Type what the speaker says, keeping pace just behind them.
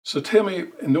So tell me,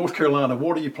 in North Carolina,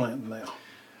 what are you planting now?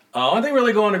 Only thing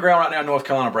really going to ground right now in North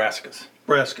Carolina, brassicas.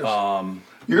 Brassicas.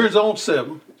 You're in Zone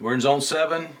 7. We're in Zone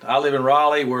 7. I live in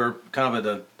Raleigh. We're kind of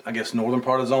at the, northern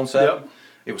part of Zone 7. Yep.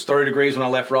 It was 30 degrees when I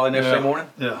left Raleigh yesterday morning.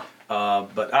 Yeah.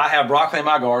 But I have broccoli in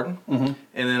my garden, and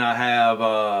then I have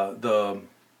the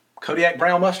Kodiak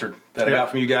brown mustard that I got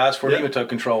from you guys for nematode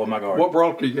control in my garden. What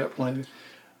broccoli you got planted?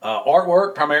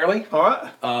 Artwork primarily. All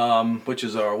right. Which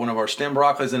is one of our stem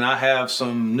broccolis, and I have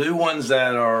some new ones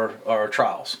that are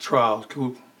trials. Trials,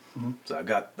 cool. So I've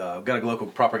got a local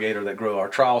propagator that grow our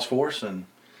trials for us, and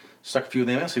stuck a few of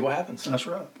them in and see what happens. That's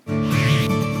right.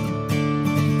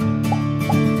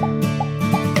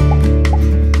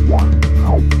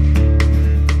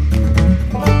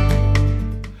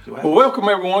 Well, welcome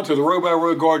everyone to the Row by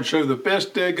Row Garden Show, the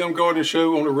best dadgum garden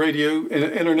show on the radio and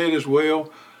the internet as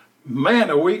well. Man,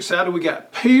 are we excited. We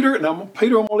got Peter, and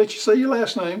Peter, I'm going to let you say your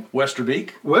last name.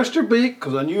 Westerbeek. Westerbeek,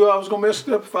 because I knew I was going to mess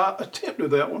it up if I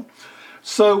attempted that one.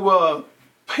 So,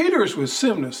 Peter's with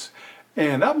Semnes,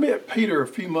 and I met Peter a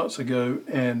few months ago,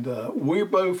 and we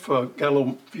both got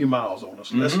a few miles on us.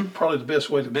 That's probably the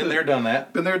best way to Been there, done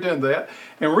that. Been there, done that,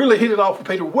 and really hit it off with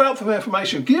Peter. Wealth of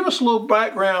information. Give us a little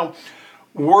background,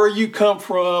 where you come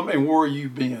from and where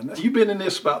you've been. You've been in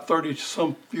this about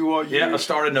 30-some few years. Yeah, I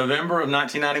started November of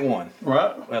 1991.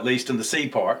 Right. At least in the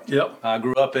seed part. Yep. I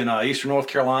grew up in eastern North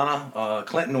Carolina,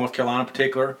 Clinton, North Carolina in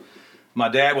particular. My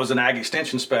dad was an ag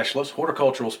extension specialist,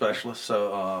 horticultural specialist,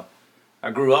 so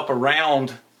I grew up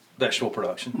around vegetable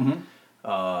production.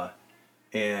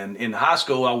 And in high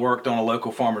school, I worked on a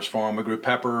local farmer's farm. We grew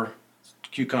pepper,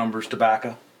 cucumbers,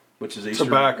 tobacco, which is eastern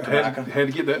tobacco. Had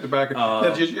to get that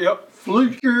tobacco.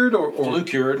 Flue cured or flue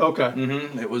cured. Okay.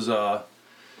 It was.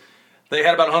 They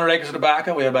had about 100 acres of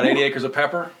tobacco. We had about 80 acres of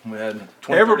pepper. We had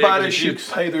 20. Everybody should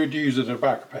pay their dues at a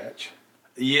tobacco patch.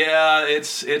 Yeah,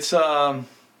 it's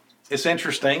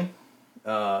interesting,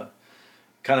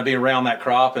 kind of being around that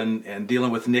crop and dealing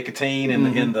with nicotine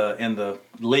in the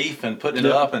leaf and putting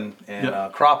it up and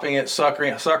cropping it,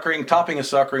 suckering, topping and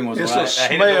suckering was. It's a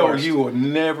smell you will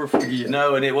never forget.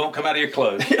 No, and it won't come out of your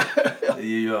clothes.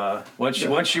 You once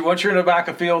you're in a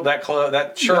tobacco field,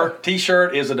 that shirt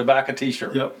T-shirt is a tobacco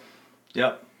T-shirt.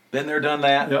 Yep. Been there, done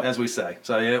that, as we say.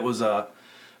 So yeah, it was.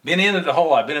 Been in it the whole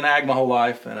life. Been in ag my whole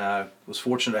life, and I was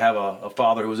fortunate to have a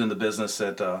father who was in the business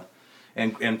that,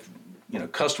 and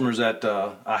customers that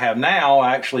I have now.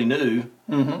 I actually knew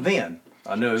then.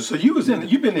 I know. So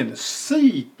you've been in the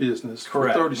seed business for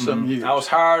 30-something years. I was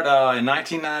hired in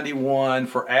 1991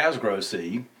 for Asgrow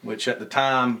Seed, which at the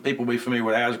time people will be familiar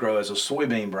with Asgrow as a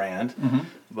soybean brand,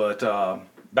 but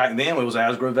back then it was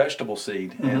Asgrow Vegetable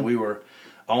Seed, and we were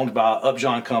owned by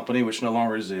Upjohn Company, which no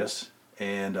longer exists.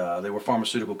 And they were a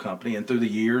pharmaceutical company, and through the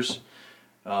years,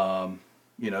 have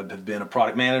been a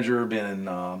product manager, been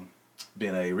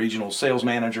a regional sales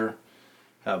manager.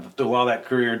 Through a lot of that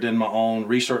career, did my own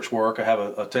research work. I have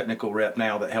a technical rep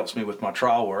now that helps me with my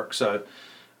trial work. So,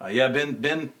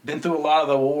 been through a lot of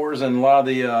the wars and a lot of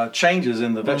the changes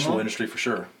in the vegetable industry for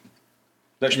sure.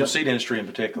 Vegetable seed industry in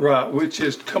particular. Right, which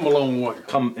has come a long way.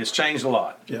 It's changed a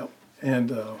lot. Yep,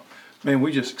 and. Man,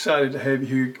 we're just excited to have you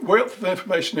here. Wealth of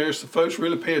information there, so folks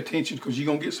really pay attention because you're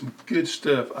going to get some good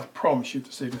stuff, I promise you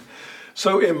this evening.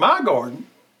 So in my garden,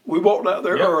 we walked out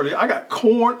there early. I got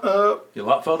corn up. You're a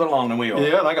lot further along than we are.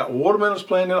 Yeah, and I got watermelons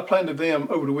planted. I planted them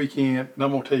over the weekend, and I'm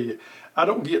going to tell you, I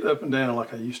don't get up and down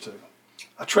like I used to.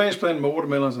 I transplanted my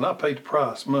watermelons, and I paid the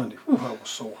price Monday. Whew, I was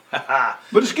sore.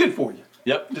 But it's good for you.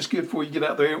 Yep. It's good for you to get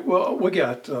out there. Well, we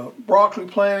got broccoli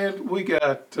planted. We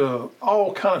got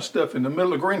all kind of stuff in the middle.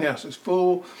 The greenhouse is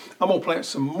full. I'm going to plant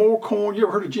some more corn. You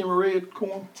ever heard of Jimmy Red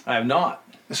corn? I have not.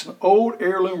 It's an old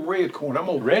heirloom red corn. I'm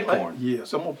gonna red plant, corn?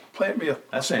 Yes. I'm going to plant me a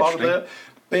That's spot of that.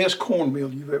 Best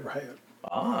cornmeal you've ever had.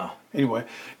 Ah. Anyway,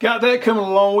 got that coming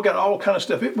along. We got all kind of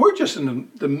stuff. We're just in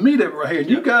the meat of it right here. And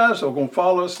you guys are going to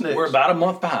follow us next. We're about a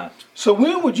month behind. So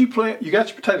when would you plant? You got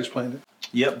your potatoes planted?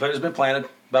 Yep, potatoes been planted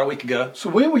about a week ago. So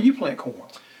when will you plant corn?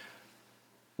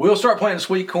 We'll start planting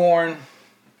sweet corn.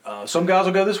 Some guys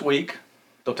will go this week.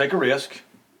 They'll take a risk.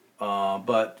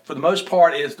 But for the most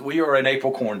part, we are an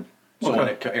April corn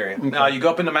sowing area. Okay. Now, you go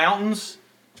up in the mountains.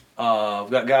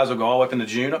 We've got guys who go all the way up into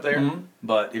June up there.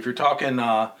 But if you're talking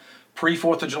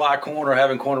pre-4th of July corn or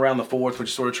having corn around the 4th, which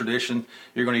is sort of tradition,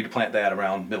 you're going to need to plant that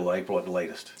around middle of April at the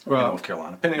latest in North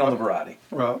Carolina, depending on the variety.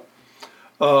 Right.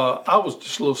 I was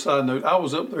just a little side note. I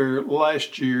was up there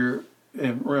last year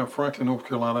around Franklin, North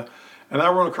Carolina, and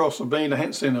I run across a bean I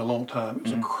hadn't seen in a long time. It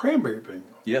was a cranberry bean.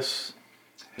 Yes.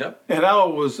 Yep. And I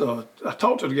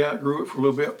talked to the guy that grew it for a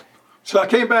little bit. So I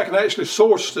came back and actually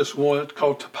sourced this one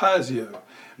called Tapazio.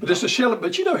 But it's a shelling.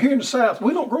 But you know, here in the South,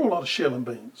 we don't grow a lot of shelling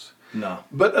beans. No.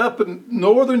 But up in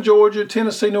northern Georgia,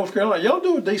 Tennessee, North Carolina, y'all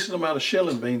do a decent amount of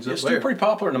shelling beans up It's there. still pretty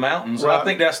popular in the mountains. Right. I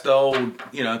think that's the old,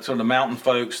 sort of the mountain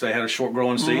folks. They had a short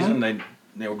growing season.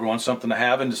 They were growing something to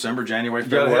have in December, January, gotta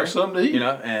February. have something to eat.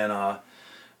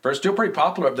 But it's still pretty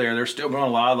popular up there. They're still growing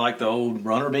a lot of like the old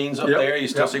runner beans up Yep. there. You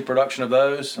still Yep. see production of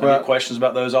those. I Right. get questions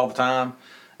about those all the time.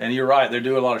 And you're right, they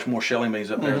do a lot of more shelling beans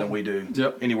up there than we do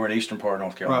Yep. anywhere in the eastern part of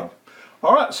North Carolina. Right.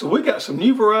 All right, so we got some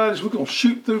new varieties we're going to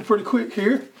shoot through pretty quick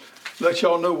here. Let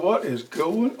y'all know what is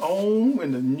going on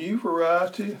in the new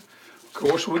variety. Of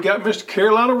course, we got Mr.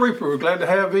 Carolina Reaper. We're glad to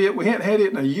have it. We hadn't had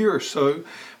it in a year or so.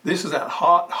 This is that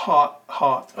hot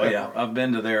Oh pepper. yeah, I've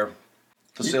been to their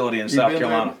facility in You've South been there?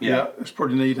 Carolina. Yeah. It's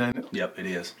pretty neat, ain't it? Yep, it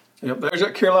is. Yep, there's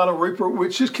that Carolina Reaper,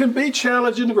 which can be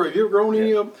challenging to grow. You ever grown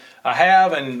any of them? I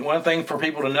have, and one thing for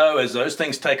people to know is those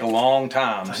things take a long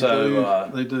time.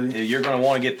 They do. You're going to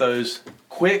want to get those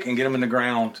quick and get them in the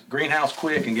ground, greenhouse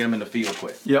quick, and get them in the field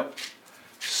quick. Yep.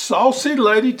 Saucy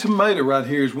Lady Tomato right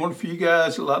here is one for you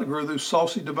guys that like to grow those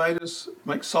saucy tomatoes,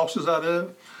 make sauces out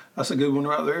of. That's a good one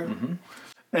right there.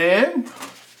 And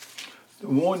the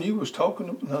one you was talking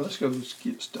about, now let's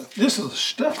get stuff. This is a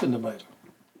stuffing tomato.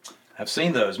 I've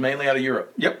seen those, mainly out of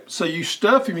Europe. Yep. So you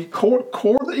stuff them, you core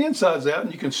the insides out,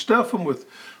 and you can stuff them with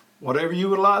whatever you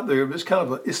would like there.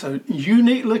 But it's a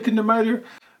unique looking tomato,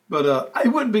 but it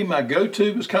wouldn't be my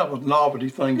go-to. It's kind of a novelty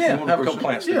thing. Yeah, have a couple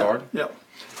plants to garden. Yep.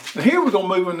 Now here we're going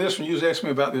to move on this one. You was asking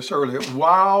me about this earlier.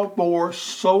 Wild Boar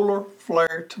Solar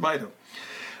Flare Tomato.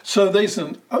 So there's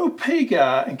an OP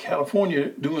guy in California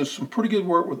doing some pretty good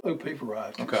work with OP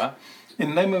varieties. Okay.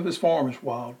 And the name of his farm is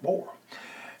Wild Boar.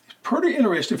 It's pretty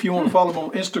interesting if you want to follow him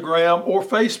on Instagram or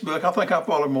Facebook. I think I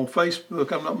follow him on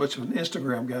Facebook. I'm not much of an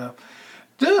Instagram guy.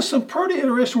 Does some pretty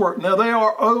interesting work. Now they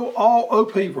are all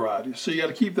OP varieties, so you got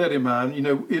to keep that in mind. You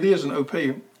know, it is an OP,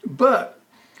 but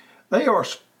they are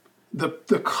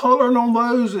the coloring on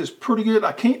those is pretty good.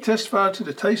 I can't testify to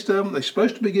the taste of them. They're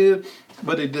supposed to be good,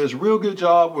 but it does a real good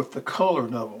job with the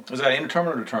coloring of them. Is that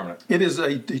indeterminate or determinate? It is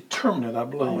a determinate, I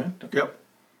believe. Yep.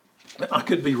 I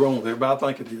could be wrong there, but I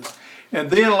think it is. And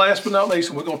then last but not least,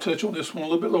 and we're going to touch on this one a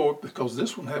little bit lower because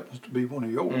this one happens to be one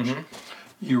of yours.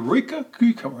 Eureka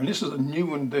Cucumber, and this is a new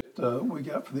one that we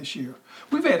got for this year.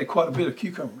 We've added quite a bit of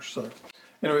cucumbers, so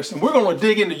interesting. We're going to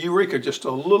dig into Eureka just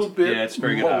a little bit. Yeah, it's a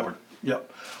very good more. hybrid.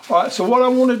 Yep. All right, so what I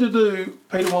wanted to do,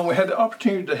 Peter, when we had the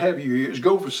opportunity to have you here, is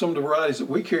go over some of the varieties that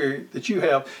we carry, that you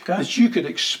have, that you could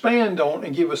expand on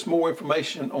and give us more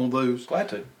information on those. Glad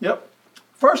to. Yep.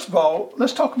 First of all,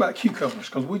 let's talk about cucumbers,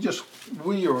 because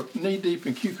we are knee deep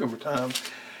in cucumber time.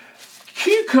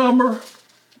 Cucumber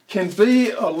can be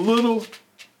a little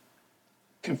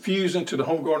confusing to the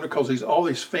home gardener because there's all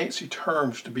these fancy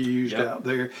terms to be used out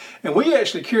there. And we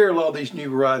actually carry a lot of these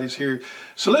new varieties here.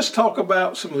 So let's talk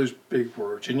about some of those big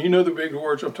words. And you know the big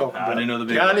words I'm talking about. I know the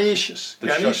big words. Gynoecious.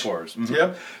 The shush words.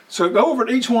 Yeah. So go over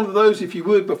to each one of those if you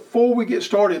would before we get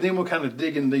started. Then we'll kind of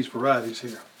dig into these varieties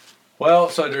here. Well,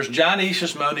 so there's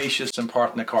Gynoecious, Monoecious, and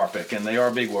Parthenocarpic, and they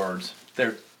are big words.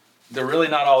 They're really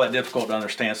not all that difficult to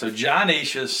understand. So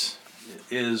Gynoecious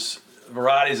is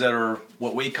varieties that are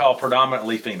what we call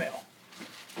predominantly female,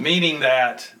 meaning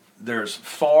that there's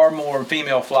far more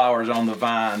female flowers on the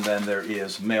vine than there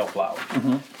is male flowers.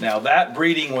 Now that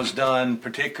breeding was done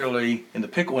particularly in the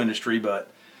pickle industry,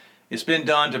 but it's been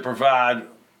done to provide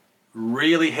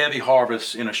really heavy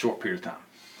harvests in a short period of time.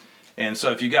 And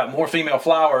so if you got more female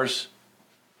flowers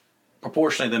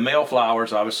proportionally than male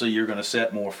flowers, obviously you're going to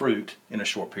set more fruit in a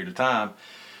short period of time.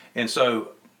 And so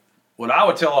what I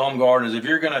would tell a home gardener is if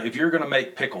you're gonna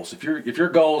make pickles, if your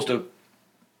goal is to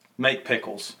make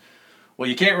pickles, well,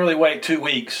 you can't really wait 2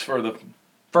 weeks for the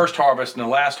first harvest and the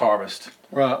last harvest,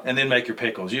 Right. and then make your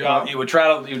pickles. You would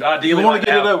ideally You want to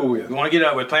get it over with. You want to get it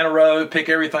over with. Plant a row, pick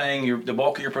everything. The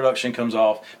bulk of your production comes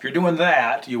off. If you're doing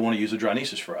that, you want to use a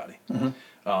Gynoecious variety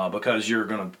because you're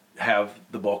going to have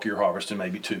the bulk of your harvest in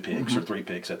maybe 2 picks or 3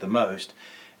 picks at the most.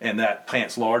 And that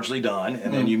plant's largely done,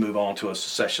 and then you move on to a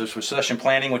succession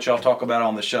planting, which I'll talk about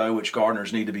on the show, which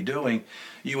gardeners need to be doing.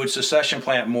 You would succession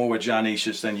plant more with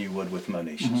Gynoecious than you would with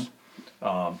Monoecious.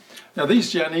 Now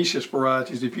these Gynoecious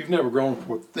varieties, if you've never grown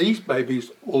before, these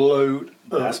babies load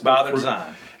up. That's by the with fruit.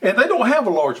 design. And they don't have a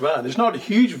large vine. It's not a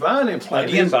huge vine implant.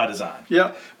 Again, is it? by design.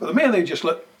 Yeah, but man, they just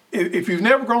let. If you've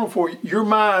never grown before, your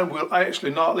mind will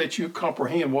actually not let you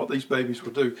comprehend what these babies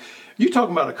will do. You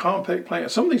talking about a compact plant?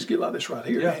 Some of these get like this right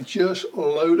here and just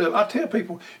load up. I tell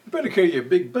people, you better carry a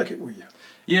big bucket with you.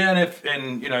 Yeah,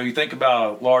 and you think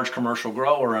about a large commercial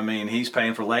grower. I mean, he's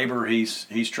paying for labor. He's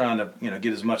trying to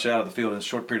get as much out of the field in a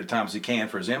short period of time as he can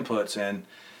for his inputs. And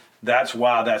that's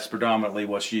why that's predominantly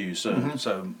what's used. So,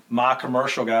 so my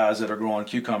commercial guys that are growing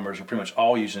cucumbers are pretty much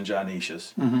all using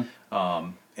Gineaceous,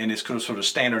 and it's sort of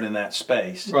standard in that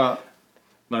space. Right.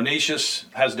 Monoecious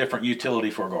has different utility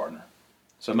for a gardener.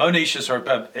 So monoecious are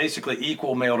basically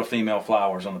equal male to female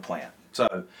flowers on the plant.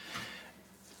 So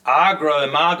I grow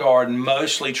in my garden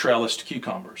mostly trellised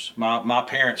cucumbers. My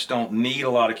parents don't need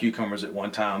a lot of cucumbers at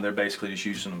one time. They're basically just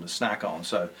using them to snack on.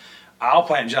 So I'll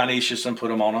plant Gineaceous and put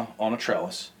them on a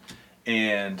trellis.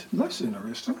 And that's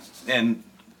interesting. And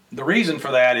the reason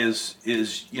for that is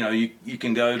you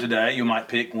can go today, you might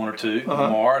pick one or two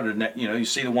tomorrow. You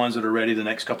see the ones that are ready the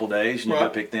next couple of days, and you go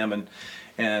pick them.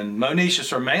 And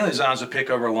monoecious are mainly designed to pick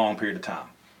over a long period of time.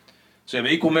 So you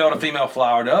have equal male to female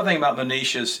flower. The other thing about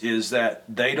monoecious is that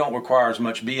they don't require as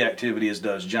much bee activity as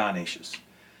does Gineaceous.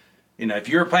 If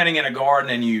you're planting in a garden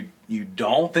and you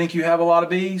don't think you have a lot of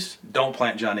bees, don't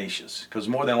plant Gineaceous, because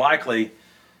more than likely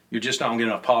you're just not going to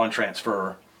get enough pollen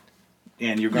transfer,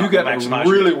 and you're going to maximize.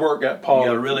 Really work that pollen. You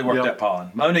got to really work that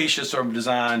pollen. Monoecious are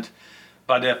designed,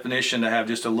 by definition, to have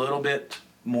just a little bit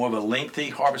more of a lengthy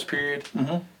harvest period.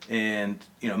 And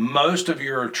most of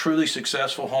your truly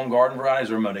successful home garden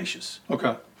varieties are monoecious.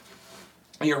 Okay.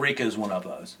 Eureka is one of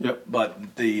those. Yep.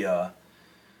 But the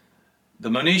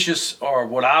monoecious are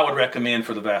what I would recommend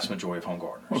for the vast majority of home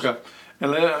gardeners. Okay.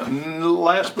 And then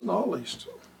last but not least,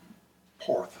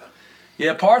 Parth.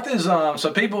 Yeah, Parth is,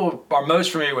 so people are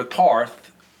most familiar with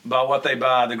Parth by what they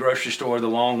buy at the grocery store, the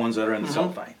long ones that are in the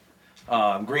cellophane,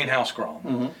 greenhouse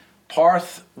grown.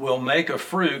 Parth will make a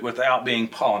fruit without being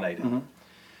pollinated.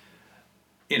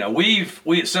 We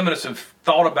at Semidus have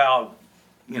thought about,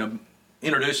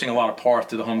 introducing a lot of Parth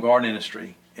to the home garden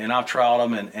industry, and I've tried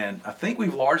them, and I think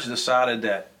we've largely decided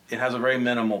that it has a very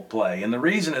minimal play. And the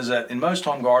reason is that in most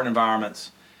home garden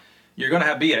environments, you're going to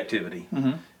have bee activity.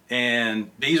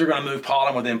 And bees are going to move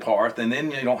pollen within Parth, and then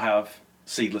you don't have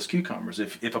seedless cucumbers.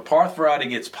 If a Parth variety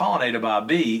gets pollinated by a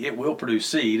bee, it will produce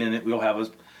seed, and it will have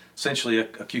essentially a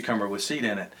cucumber with seed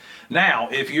in it. Now,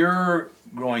 if you're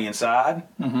growing inside,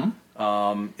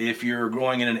 if you're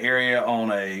growing in an area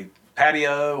on a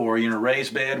patio or in a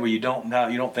raised bed where you don't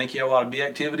think you have a lot of bee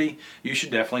activity, you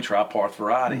should definitely try Parth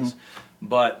varieties.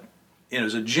 But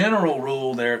as a general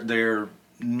rule, they're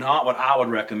not what I would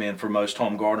recommend for most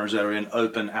home gardeners that are in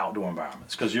open outdoor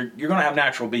environments, because you're going to have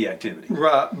natural bee activity.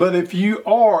 Right, but if you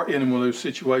are in one of those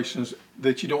situations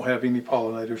that you don't have any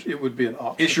pollinators, it would be an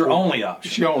option. It's your only option.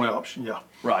 It's your only option, yeah.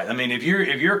 Right. I mean, if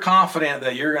you're confident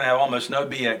that you're going to have almost no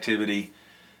bee activity,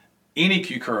 any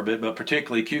cucurbit, but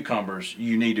particularly cucumbers,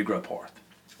 you need to grow Parth.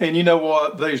 And you know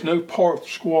what? There's no Parth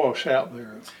squash out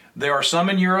there. There are some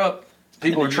in Europe.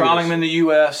 People are trialing them in the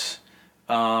U.S.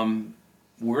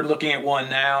 We're looking at one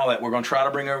now that we're going to try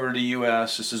to bring over to the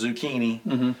U.S. It's a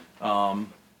zucchini,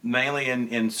 mainly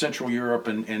in Central Europe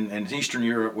and Eastern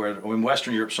Europe, in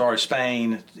Western Europe,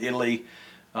 Spain, Italy,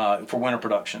 for winter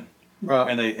production.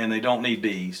 Right. And they don't need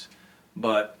bees.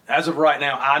 But as of right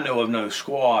now, I know of no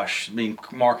squash being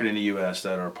marketed in the U.S.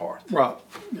 that are Parth. Right.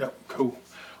 Yep. Cool.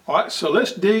 All right. So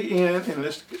let's dig in and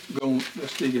let's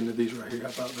dig into these right here. How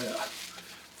about that?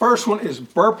 First one is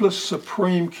Burpless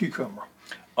Supreme Cucumber.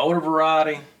 Older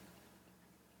variety,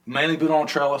 mainly put on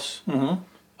trellis.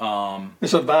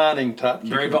 It's a vining type.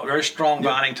 Very strong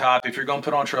vining type. If you're going to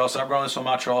put on trellis, I've grown this on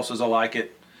my trellises. I like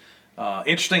it.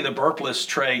 Interesting, the burpless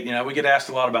trait. We get asked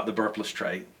a lot about the burpless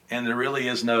trait, and there really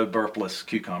is no burpless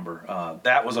cucumber.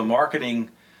 That was a marketing,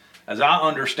 as I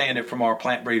understand it from our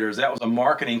plant breeders, that was a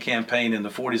marketing campaign in the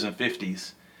 40s and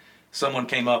 50s. Someone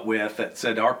came up with that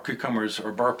said our cucumbers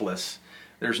are burpless.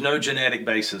 There's no genetic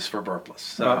basis for burpless.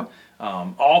 So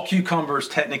all cucumbers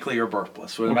technically are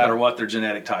burpless, no matter what their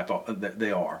genetic type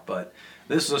they are. But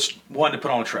this is one to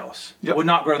put on a trellis. I would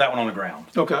not grow that one on the ground.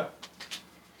 Okay.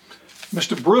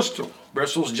 Mr. Bristol.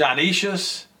 Bristol's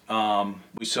Gineaceous.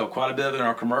 We sell quite a bit of it in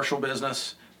our commercial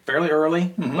business fairly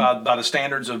early by the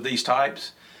standards of these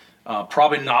types.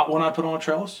 Probably not one I put on a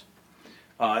trellis.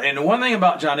 And the one thing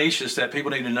about Gineaceous that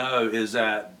people need to know is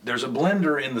that there's a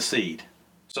blender in the seed.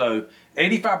 So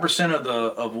 85%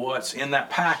 of what's in that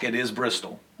packet is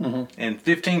Bristol, and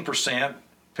 15%,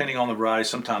 depending on the variety,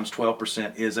 sometimes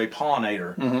 12% is a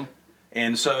pollinator.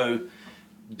 And so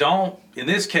in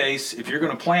this case, if you're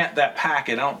going to plant that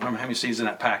packet, I don't remember how many seeds in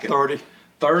that packet. 30.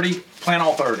 30, plant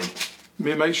all 30. Let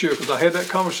me make sure, because I had that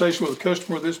conversation with a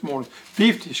customer this morning.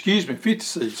 50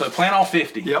 seeds. So plant all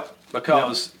 50. Yep.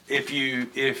 Because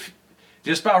if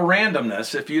just by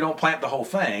randomness, if you don't plant the whole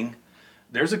thing,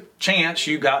 there's a chance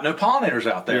you got no pollinators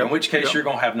out there, in which case you're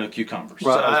going to have no cucumbers.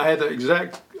 Right. So, I had the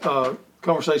exact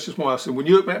conversation this morning. I said, when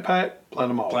you look at that pack, plant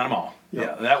them all. Plant them all.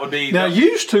 Yeah, that would be. Now,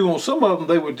 used to, on some of them,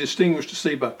 they would distinguish the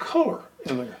seed by color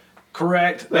in there.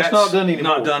 Correct. That's not done anymore.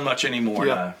 Not done much anymore.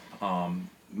 Yeah. No.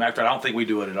 Matter of fact, I don't think we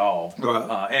do it at all.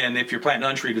 Right. And if you're planting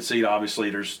untreated seed, obviously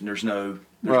there's no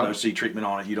Right. seed treatment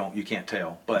on it. You can't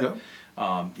tell. But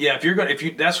Yeah.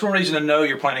 that's one reason to know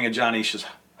you're planting a Dionysius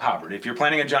hybrid. If you're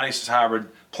planting a Dionysius hybrid,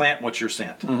 plant what you're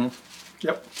sent.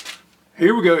 Yep.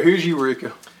 Here we go. Here's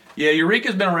Eureka. Yeah,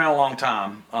 Eureka's been around a long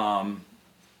time.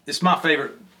 It's my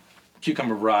favorite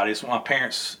cucumber variety. It's what my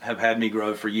parents have had me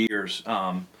grow for years.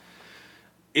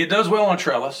 It does well on a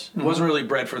trellis. It wasn't really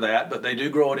bred for that, but they do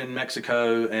grow it in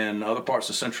Mexico and other parts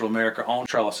of Central America on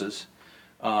trellises.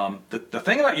 The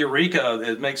thing about Eureka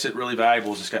that makes it really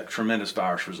valuable is it's got tremendous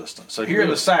virus resistance. So here in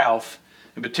the South,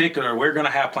 in particular, we're going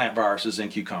to have plant viruses in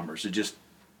cucumbers. You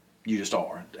just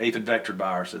are. Aphid vectored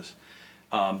viruses.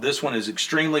 This one is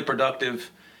extremely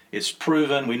productive. It's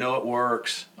proven. We know it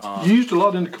works. You used a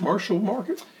lot in the commercial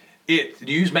market? It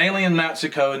used mainly in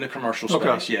Mexico in the commercial space.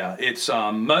 Okay. Yeah, it's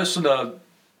most of the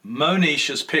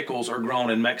Monisha's pickles are grown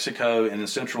in Mexico and in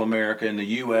Central America and the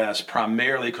U.S.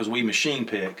 primarily because we machine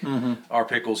pick our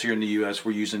pickles here in the U.S.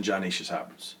 We're using Dionysius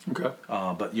hybrids. Okay.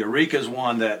 But Eureka is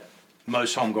one that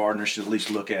most home gardeners should at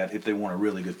least look at if they want a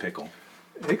really good pickle.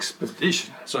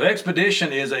 Expedition. So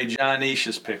Expedition is a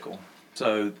Dionysius pickle.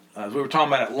 So as we were talking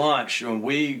about at lunch,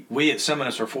 we at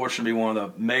Seminus are fortunate to be one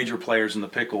of the major players in the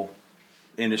pickle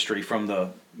industry from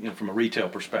a retail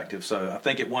perspective. So I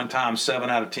think at one time 7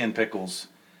 out of 10 pickles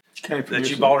that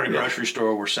you bought at a grocery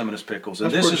store were Seminus pickles.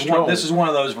 And That's this is one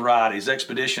of those varieties.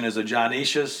 Expedition is a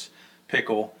Dionysius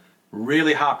pickle,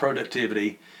 really high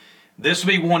productivity. This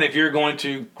would be one if you're going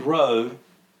to grow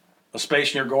a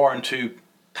space in your garden to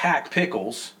pack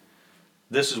pickles.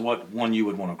 This is one you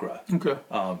would want to grow.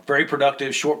 Okay. Very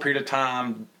productive, short period of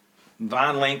time.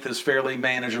 Vine length is fairly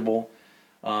manageable,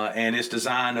 and it's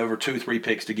designed over 2-3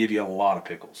 picks to give you a lot of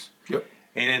pickles. Yep.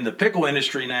 And in the pickle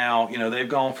industry now, they've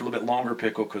gone for a little bit longer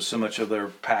pickle because so much of their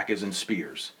pack is in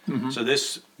spears. So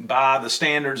this, by the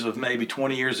standards of maybe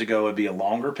 20 years ago, would be a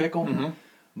longer pickle.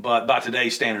 But by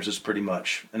today's standards, it's pretty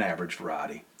much an average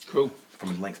variety. Cool.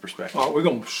 From a length perspective. All right, we're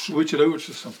going to switch it over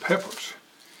to some peppers.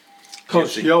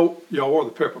 Because y'all are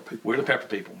the pepper people. We're the pepper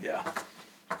people, yeah.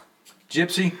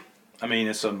 Gypsy,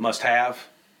 it's a must-have.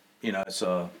 It's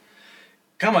a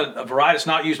kind of a variety that's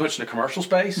not used much in the commercial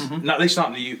space. Not, at least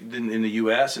not in the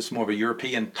U.S. It's more of a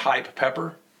European type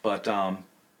pepper, but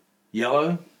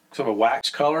yellow, sort of a wax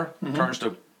color, turns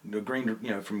to green,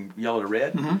 from yellow to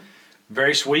red.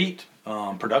 Very sweet,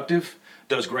 productive,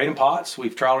 does great in pots.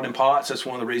 We've tried it in pots. That's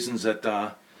one of the reasons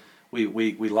that we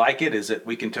like it, is that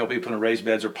we can tell people in raised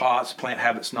beds or pots, plant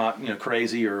habits not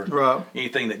crazy or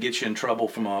anything that gets you in trouble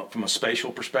from a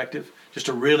spatial perspective. Just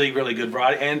a really, really good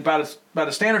variety, and by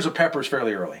the standards of peppers,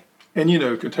 fairly early. And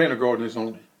container garden is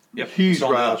on huge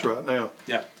rise right now.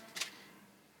 Yep.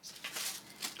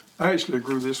 I actually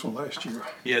grew this one last year.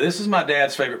 Yeah, this is my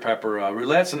dad's favorite pepper.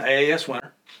 Roulette's an AAS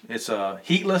winner. It's a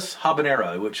heatless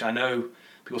habanero, which I know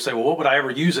people say, well, what would I ever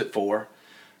use it for?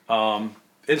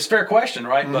 It's a fair question,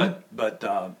 right? But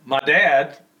my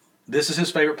dad, this is his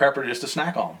favorite pepper just to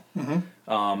snack on.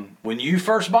 When you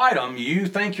first bite them, you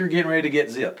think you're getting ready to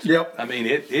get zipped. Yep.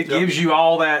 It gives you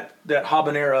all that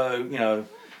habanero,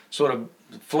 sort of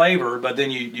flavor, but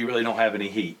then you really don't have any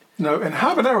heat. No, and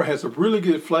habanero has a really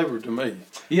good flavor to me.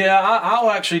 Yeah,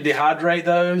 I'll actually dehydrate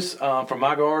those from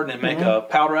my garden and make a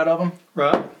powder out of them.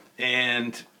 Right.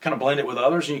 And kind of blend it with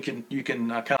others, and you can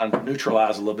kind of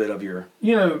neutralize a little bit of your.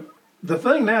 The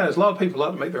thing now is a lot of people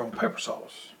like to make their own pepper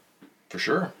sauce. For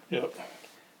sure. Yep.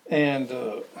 And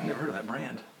I never heard of that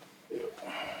brand. Yep.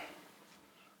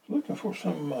 Looking for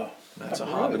some. That's a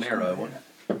habanero one.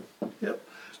 Yep.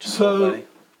 So,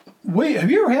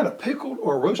 have you ever had a pickled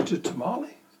or roasted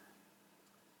tamale?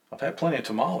 I've had plenty of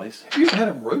tamales. Have you ever had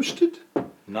them roasted?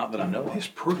 Not that I know of. It's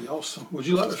pretty awesome. Would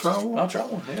you like to try one? I'll try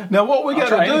one, yeah. Now, what we got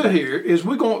to do here is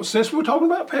since we're talking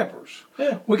about peppers,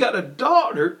 we got to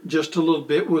doctor just a little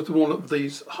bit with one of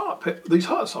these hot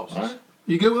sauces. Right.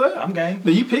 You good with that? I'm game.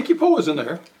 Now, you pick your poison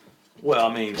there.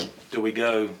 Well, do we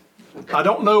go? I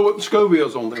don't know what the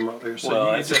Scoville's on them right there.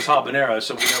 So it says habanero,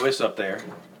 so we know it's up there.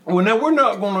 Well, now, we're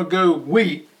not going to go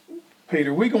wheat,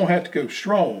 Peter. We're going to have to go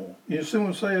strong. You see what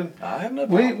I'm saying? I have no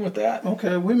problem with that.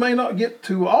 Okay, we may not get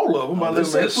to all of them.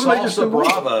 This says salsa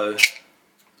bravo.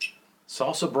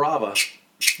 Salsa brava.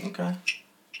 Okay.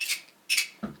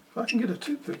 If I can get a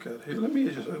toothpick out here, let me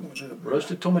just open it up.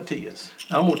 Roasted tomatillas.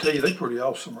 I'm going to tell you, they're pretty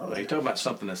awesome right You're there. talking about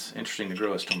something that's interesting to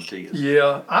grow as tomatillas.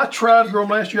 Yeah, I tried to grow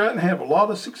them last year. I didn't have a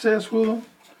lot of success with them,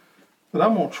 but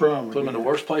I'm going to try them Put them in the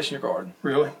worst place in your garden.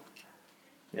 Really?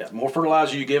 Yeah, the more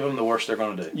fertilizer you give them, the worse they're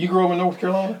going to do. You grow them in North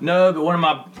Carolina? No, but one of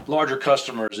my larger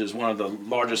customers is one of the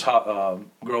largest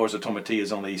growers of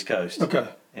tomatillas on the East Coast. Okay.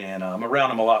 and I'm around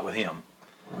them a lot with him.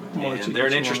 Wanna And see they're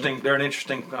an which one.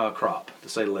 interesting crop, to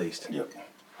say the least. Yep.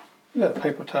 You got a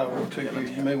paper towel too.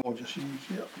 You may want to just use.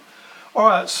 Yep. All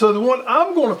right. So the one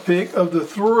I'm going to pick of the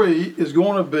three is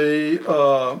going to be.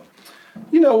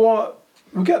 You know what?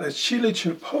 We got the chili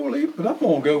chipotle, but I'm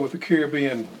going to go with the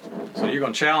Caribbean. So you're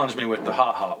going to challenge me with the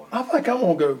hot one. I think I'm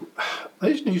going to go.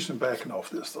 They just need some backing off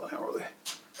this thing, are they?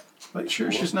 Make sure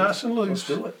it's just nice and loose.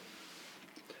 Let's do it.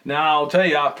 Now I'll tell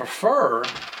you, I prefer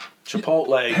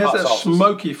Chipotle It has hot that sauces.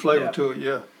 smoky flavor Yeah. to it.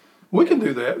 Yeah. We can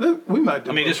do that. We might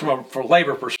do. I mean, both. just from a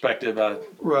labor perspective, Right.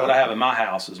 what I have in my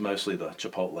house is mostly the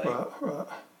Chipotle. Right.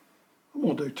 I'm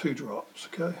going to do 2 drops.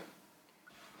 Okay.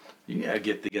 You gotta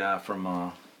get the guy from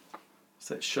what's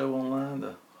that show online,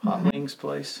 the Hot Wings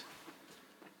place?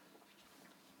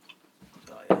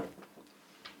 Oh, yeah.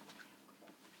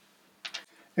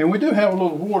 And we do have a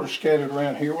little water scattered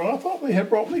around here. Well, I thought they had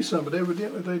brought me some, but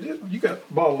evidently they didn't. You got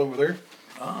a bottle over there.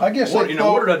 I guess Water, they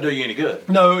water thought, doesn't do you any good.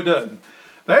 no, it doesn't.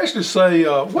 They actually say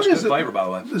what It's is good it? flavor, by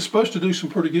the way. It's supposed to do some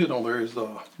pretty good on there. Is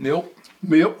Milk,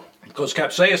 milk? because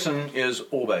capsaicin is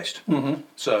oil based. Mm-hmm.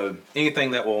 So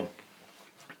anything that will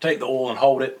take the oil and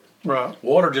hold it, Right.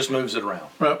 water just moves it around.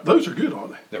 Right. Those are good,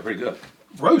 aren't they? They're pretty good.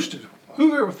 Roasted.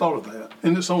 Who ever thought of that?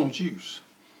 In its own juice.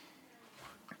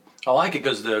 I like it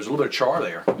because there's a little bit of char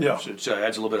there. Yeah. So it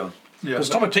adds a little bit of. Yeah, Because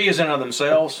that- tomatillas in and of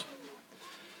themselves.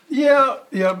 Yeah.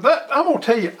 That I'm gonna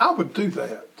tell you, I would do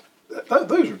that.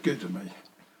 Those are good to me.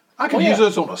 I can Oh, yeah. use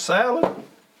those on a salad. Well,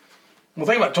 the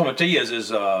thing about tomatillas is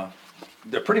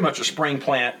they're pretty much a spring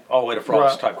plant all the way to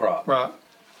frost type crop. Right.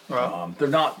 They're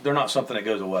not something that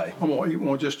goes away. I'm gonna eat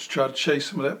one just to try to chase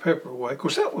some of that pepper away. Of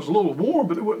course, that was a little warm,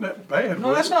 but it wasn't that bad. No,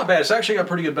 was that's it? not bad. It's actually got a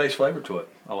pretty good base flavor to it.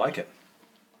 I like it.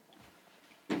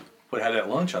 Would have had it at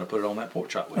lunch. I'd have put it on that pork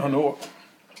chop with I it. know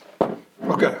it.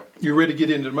 Okay, you ready to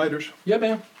get into tomatoes? Yeah,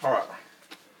 man. All right.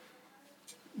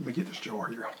 Let me get this jar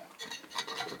here.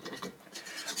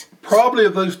 Probably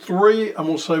of those three, I'm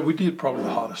gonna say we did probably the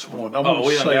hottest one. I'm Oh, gonna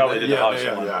we say undoubtedly that. did the hottest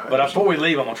one. But before we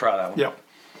leave, I'm gonna try that one. Yeah.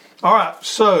 All right,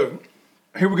 so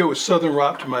here we go with Southern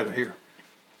ripe tomato here.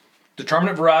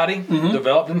 Determinate variety, Mm-hmm.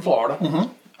 developed in Florida.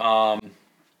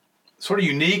 Sort of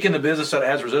unique in the business that it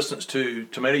has resistance to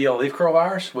tomato yellow leaf curl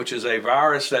virus, which is a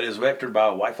virus that is vectored by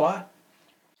a whitefly.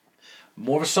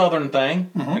 More of a southern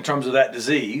thing Mm-hmm. in terms of that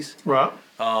disease. Right.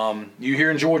 You here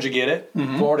in Georgia get it,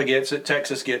 Florida gets it,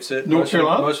 Texas gets it. Mm-hmm. North most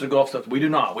Carolina? most of the Gulf stuff. We do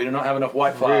not. We do not have enough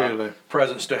whitefly Really?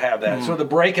 presence to have that. So the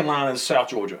breaking line is South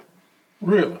Georgia,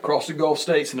 Really? across the Gulf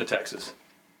states into Texas.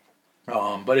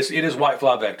 But it is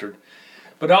whitefly vectored.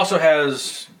 But it also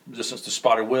has resistance to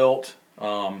spotted wilt,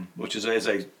 which is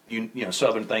a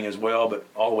southern thing as well, but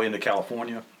all the way into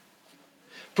California.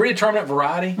 Pretty determinate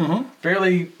variety,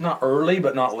 fairly not early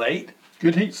but not late.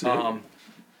 Good heat set.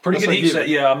 Pretty That's good a heat given. set,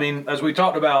 yeah. I mean, as we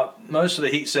talked about, most of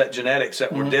the heat set genetics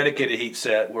that were dedicated heat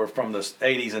set were from the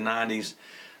 80s and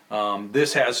 90s.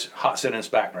 This has hot set in its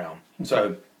background.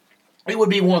 So it would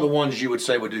be one of the ones you would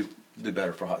say would do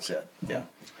better for hot set. Yeah.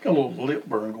 Got a little lip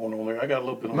burn going on there. I got a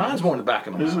little bit on Mine's more in the back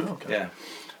of my Is mouth. it? Okay. Yeah.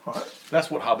 All right.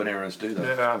 That's what habaneros do, though.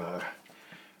 Yeah, I know.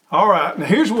 All right, now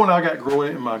here's one I got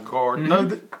growing in my garden.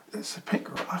 No, it's a pink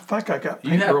girl. I think I got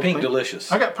pink You have girl. Pink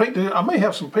Delicious. I got pink. I may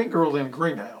have some pink girls in the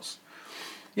greenhouse.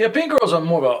 Yeah, pink girls are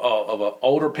more of an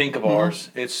older pink of ours.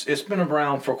 It's been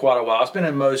around for quite a while. It's been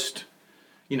in most,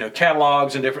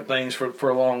 catalogs and different things for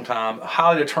a long time.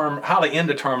 Highly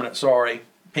indeterminate. Sorry,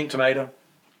 pink tomato.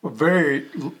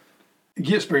 It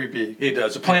gets very big. It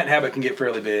does. The plant habit can get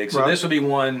fairly big. So Right. this would be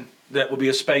one that would be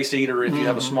a space eater if you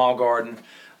have a small garden.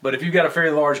 But if you've got a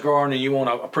fairly large garden and you want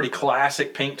a pretty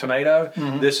classic pink tomato,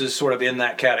 this is sort of in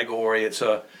that category. It's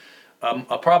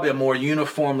probably a more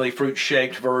uniformly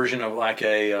fruit-shaped version of like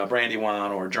a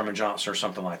Brandywine or a German Johnson or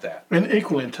something like that. And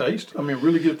equal in taste. I mean,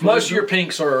 really good. Most of flavor. your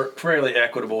pinks are fairly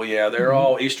equitable. Yeah, they're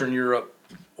all Eastern Europe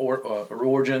or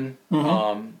origin.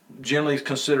 Generally,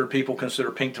 people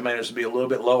consider pink tomatoes to be a little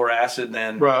bit lower acid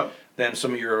than Right. than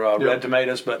some of your red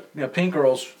tomatoes. But pink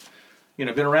girls,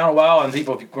 been around a while and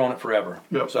people have grown it forever.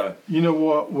 Yep. So You know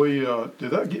what? We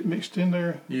did that get mixed in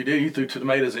there? you threw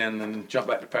tomatoes in and then jump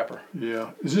back to pepper. Yeah.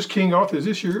 Is this King Arthur? Is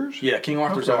this yours? Yeah, King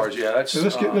Arthur's Okay. ours. Yeah, that's. So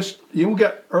let's get this. You we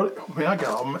got early. I mean, I got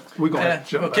all. We're gonna have to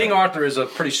jump Well, back. King Arthur is a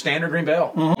pretty standard green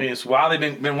bell. I mean, it's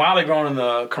been widely grown in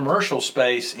the commercial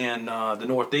space in the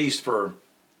Northeast for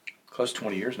close to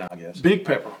 20 years now, I guess. Big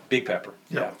pepper. Big pepper.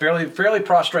 Yeah. Fairly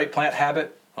prostrate plant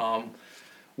habit.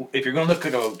 If you're going to look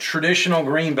at a traditional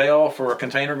green bell for a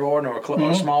container garden or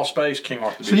a small space, King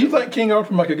Arthur. So you think King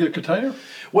Arthur make a good container?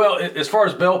 Well, as far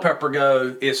as bell pepper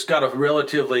go, it's got a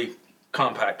relatively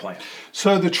compact plant.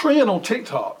 So the trend on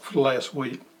TikTok for the last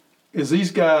week is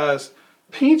these guys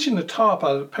pinching the top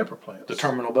out of the pepper plants. The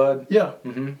terminal bud? Yeah.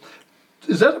 Mm-hmm.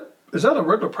 Is that a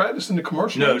regular practice in the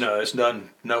commercial? No, it's done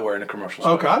nowhere in the commercial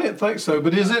space. Okay, I didn't think so.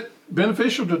 But is it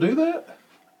beneficial to do that?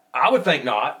 I would think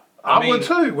not. I would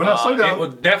too. When I say that, it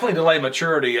would definitely delay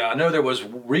maturity. I know there was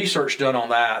research done on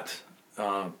that.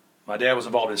 My dad was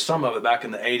involved in some of it back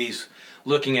in the 80s,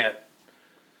 looking at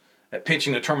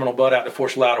pinching the terminal bud out to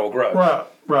force lateral growth.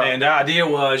 Right. And the idea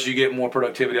was you get more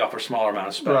productivity off a smaller amount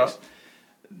of space. Right.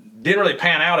 Didn't really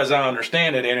pan out as I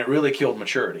understand it, and it really killed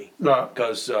maturity. Right.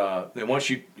 Because then once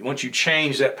you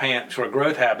change that plant sort of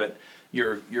growth habit,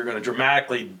 you're going to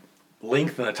dramatically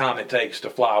lengthen the time it takes to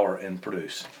flower and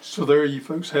produce. So there you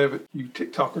folks have it. You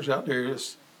TikTokers out there,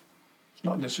 it's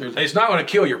not necessarily. It's not going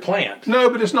to kill your plant. No,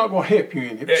 but it's not going to help you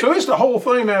any. So it's the whole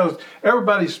thing now is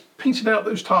everybody's pinching out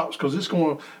those tops because it's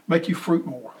going to make you fruit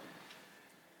more.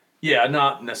 Yeah,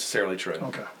 not necessarily true.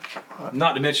 Okay.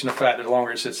 Not to mention the fact that the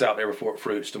longer it sits out there before it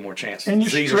fruits, the more chance and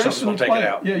disease or something's going to take it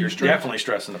out. Yeah, you're definitely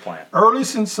stressing the plant. Early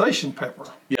sensation pepper.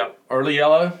 Yep, early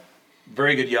yellow,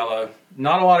 very good yellow.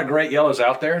 Not a lot of great yellows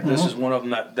out there. This is one of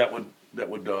them that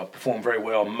would perform very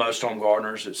well. Most home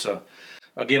gardeners. It's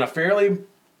again a fairly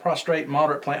prostrate,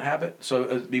 moderate plant habit. So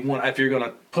it'd be one if you're going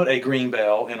to put a green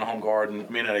bell in a home garden.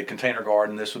 I mean, in a container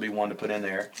garden, this would be one to put in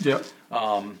there. Yep.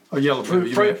 A yellow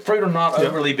fruit are not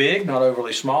overly big, not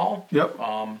overly small. Yep.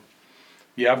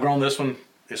 Yeah, I've grown this one.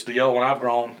 It's the yellow one I've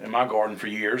grown in my garden for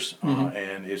years,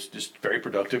 and it's just very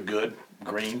productive, good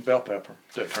green bell pepper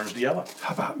that turns to yellow.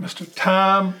 How about Mr.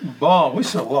 Time Bomb? We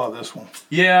sell a lot of this one.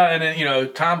 Yeah, and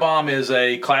then, Time Bomb is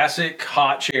a classic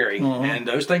hot cherry, and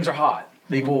those things are hot.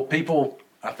 People,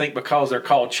 I think because they're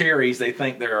called cherries, they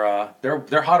think they're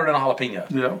hotter than a jalapeno.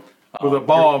 Yeah, with a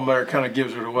bomb there kind of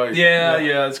gives it away.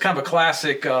 Yeah, it's kind of a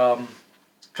classic,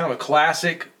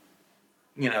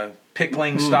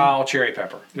 pickling style cherry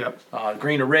pepper. Yep.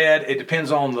 Green or red, it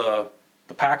depends on the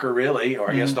packer really, or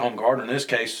I guess the home gardener in this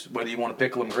case, whether you want to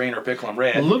pickle them green or pickle them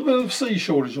red. A little bit of seed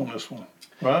shortage on this one,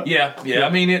 right? Yeah. I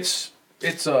mean, it's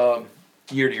a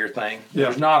year-to-year thing. Yeah.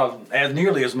 There's not as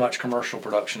nearly as much commercial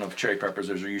production of cherry peppers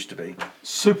as there used to be.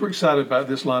 Super excited about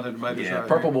this line of tomatoes. Yeah, right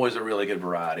Purple here. Boy's a really good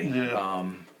variety. Yeah.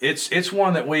 It's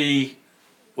one that we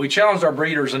challenged our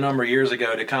breeders a number of years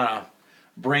ago to kind of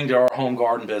bring to our home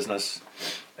garden business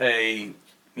a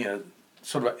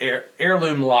sort of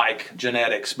heirloom-like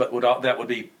genetics, but that would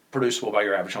be producible by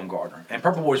your average home gardener. And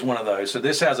Purple Boy is one of those. So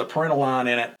this has a parental line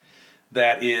in it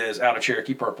that is out of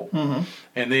Cherokee Purple.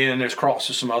 And then there's crossed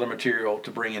with some other material to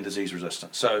bring in disease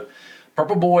resistance. So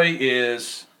Purple Boy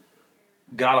is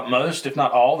got most, if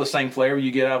not all, the same flavor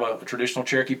you get out of a traditional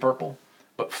Cherokee Purple,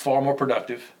 but far more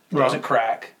productive. Doesn't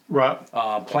crack. Right.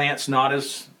 Plants not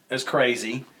as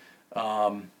crazy.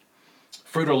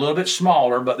 Fruit are a little bit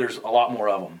smaller, but there's a lot more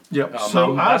of them. Yep.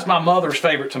 That's my mother's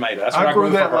favorite tomato. That's what I grew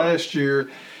that for her. last year.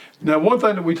 Now, one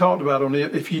thing that we talked about on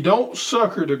it, if you don't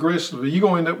sucker it aggressively, you're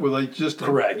going to end up with a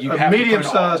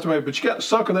medium-sized tomato. But you got to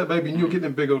sucker that baby, and you'll get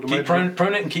them big old tomatoes. Keep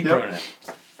pruning it and keep pruning it.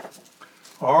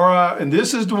 All right, and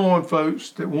this is the one,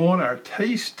 folks, that won our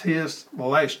taste test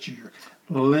last year,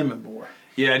 Lemon Boy.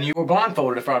 Yeah, and you were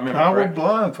blindfolded, if I remember was correct.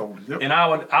 blindfolded. Yep. And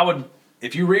I would,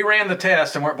 if you reran the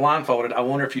test and weren't blindfolded, I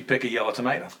wonder if you'd pick a yellow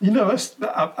tomato.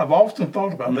 I've often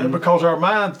thought about that because our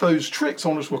mind throws tricks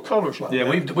on us with colors like that. Yeah,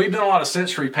 we've done a lot of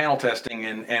sensory panel testing,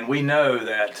 and we know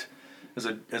that as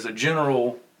a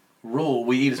general rule,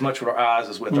 we eat as much with our eyes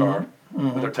as with our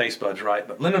taste buds, right?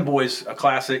 But Lemon Boy's a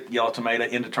classic yellow tomato,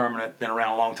 indeterminate, been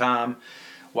around a long time.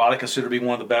 Widely considered to be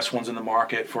one of the best ones in the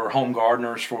market for home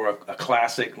gardeners for a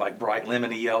classic, like bright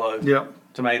lemony yellow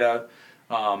tomato.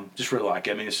 Just really like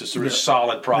it. I mean, it's just a really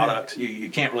solid product. You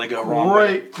can't really go wrong with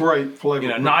it. Great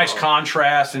flavor. Nice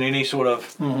contrast in any sort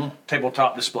of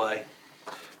tabletop display.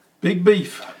 Big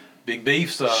Beef. Big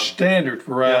Beef's standard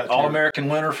variety. All-American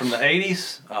winner from the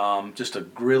 80s. Just a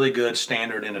really good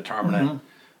standard indeterminate.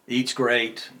 Eats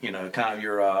great. Kind of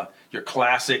your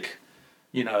classic,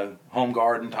 home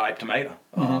garden type tomato.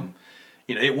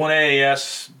 It won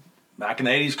AAS back in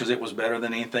the 80s because it was better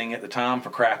than anything at the time for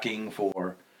cracking,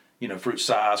 for fruit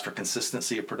size, for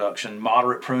consistency of production,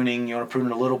 moderate pruning. You want to prune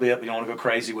it a little bit, but you don't want to go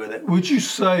crazy with it. Would you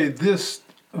say this,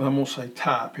 I'm going to say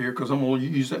type here because I'm going to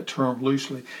use that term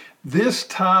loosely, this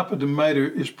type of tomato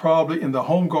is probably in the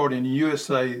home garden in the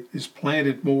USA is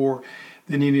planted more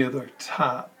than any other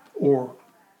type, or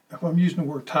if I'm using the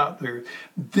word type there,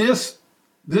 this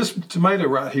tomato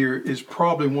right here is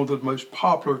probably one of the most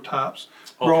popular types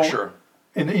grown for sure.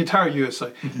 in the entire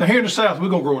USA. Now here in the South, we're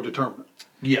going to grow a determinate.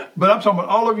 Yeah. But I'm talking about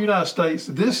all over the United States,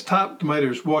 this type of tomato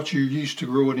is what you're used to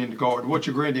growing in the garden, what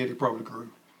your granddaddy probably grew.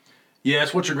 Yeah,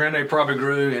 it's what your granddad probably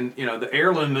grew, and the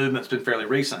heirloom movement's been fairly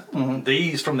recent.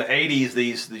 These from the '80s,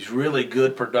 these really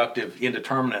good productive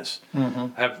indeterminates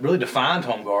have really defined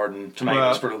home garden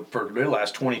tomatoes for the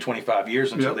last 20, 25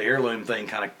 years until the heirloom thing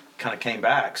kind of came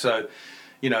back. So,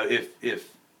 if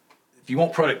you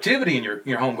want productivity in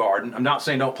your home garden, I'm not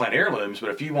saying don't plant heirlooms,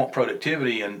 but if you want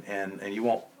productivity and you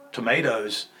want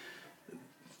tomatoes,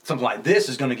 something like this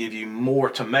is going to give you more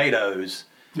tomatoes.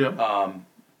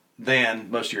 Than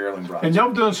most of your heirloom varieties. And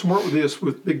y'all done some work with this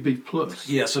with Big Beef Plus.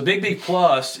 Yeah, so Big Beef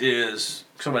Plus is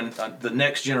sort of the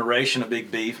next generation of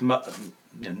Big Beef,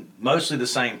 mostly the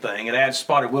same thing. It adds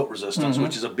spotted wilt resistance,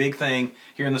 which is a big thing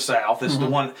here in the South. This is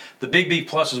the Big Beef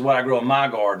Plus is what I grow in my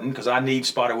garden because I need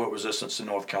spotted wilt resistance in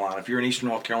North Carolina. If you're in eastern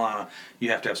North Carolina,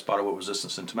 you have to have spotted wilt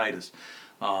resistance in tomatoes.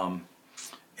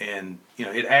 And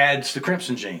it adds the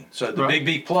crimson gene. So the Big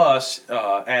Beef Plus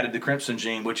added the crimson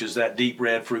gene, which is that deep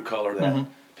red fruit color that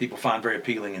people find very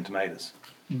appealing in tomatoes.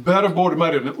 Better Boy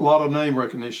tomato, a lot of name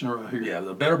recognition right here. Yeah,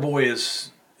 the Better Boy has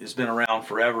been around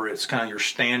forever. It's kind of your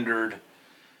standard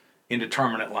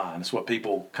indeterminate line. It's what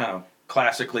people kind of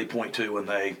classically point to when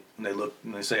they look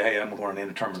and they say, "Hey, I'm going an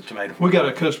indeterminate tomato." We got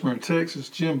a customer in Texas,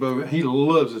 Jimbo. He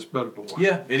loves this Better Boy.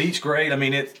 Yeah, it eats great. I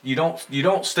mean, you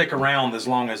don't stick around as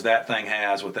long as that thing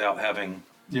has without having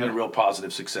real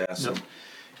positive success. Yep.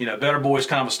 And, Better Boy is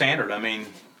kind of a standard. I mean,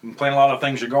 you can plant a lot of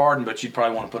things in your garden, but you'd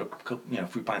probably want to put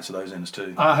food plants of those in as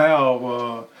too.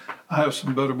 I have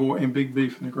some Better Boy and Big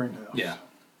Beef in the greenhouse. Yeah.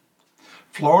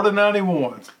 Florida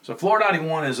 91. So Florida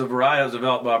 91 is a variety that was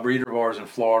developed by a breeder of ours in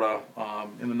Florida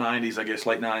in the 90s, I guess,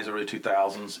 late 90s, early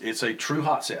 2000s. It's a true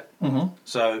hot set.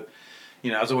 So,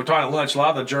 as we were talking at lunch, a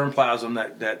lot of the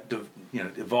germplasm that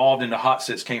evolved into hot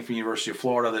sets came from University of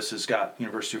Florida. This has got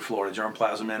University of Florida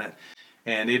germplasm in it.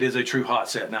 And it is a true hot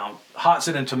set. Now, hot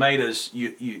set in tomatoes,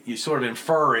 you sort of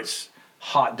infer it's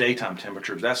hot daytime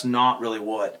temperatures. That's not really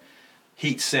what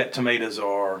heat set tomatoes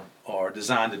are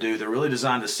designed to do. They're really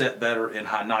designed to set better in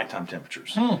high nighttime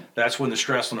temperatures. That's when the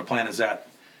stress on the plant is at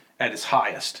its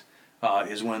highest.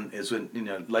 Is when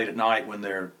late at night when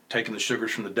they're taking the sugars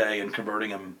from the day and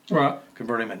converting them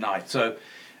at night. So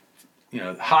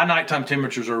high nighttime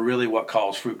temperatures are really what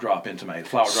cause fruit drop in tomato,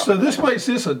 flower drop. So this makes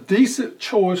this a decent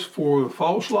choice for the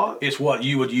fall slot? It's what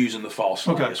you would use in the fall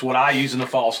slot. Okay. It's what I use in the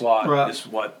fall slot. Right. It's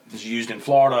what is used in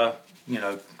Florida,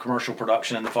 commercial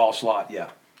production in the fall slot. Yeah.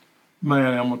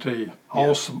 Man, I'm going to tell you,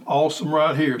 awesome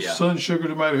right here. Yeah. Sun sugar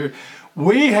tomato here.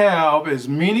 We have as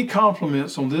many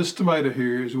compliments on this tomato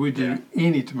here as we do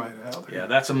any tomato out there. Yeah,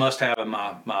 that's a must-have in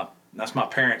that's my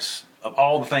parents. Of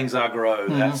all the things I grow,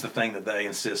 that's the thing that they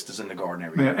insist is in the garden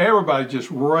every year. Man, everybody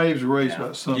just raves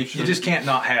about sun sugar. You just can't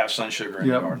not have sun sugar in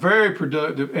the garden. Very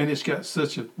productive, and it's got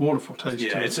such a wonderful taste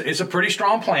to it. It's a pretty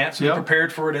strong plant, so be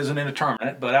prepared for it as an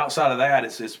indeterminate, but outside of that,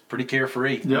 it's pretty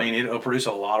carefree. I mean, it'll produce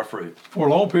a lot of fruit. For a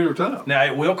long period of time. Now,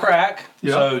 it will crack,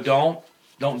 so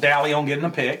don't dally on getting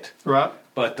them picked. Right.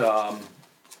 But,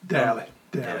 Dally.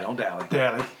 Yeah, don't dally.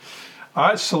 Dally. All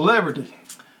right, Celebrity.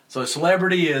 So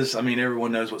Celebrity is,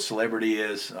 everyone knows what Celebrity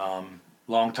is.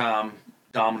 Long time,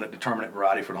 dominant, determinate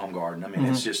variety for the home garden.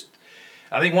 It's just,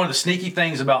 I think one of the sneaky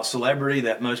things about Celebrity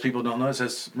that most people don't know is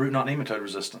it's root knot nematode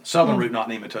resistance, southern root knot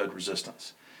nematode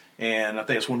resistance. And I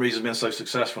think it's one reason it's been so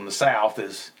successful in the South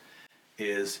is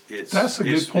That's a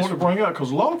good point to bring up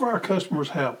because a lot of our customers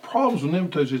have problems with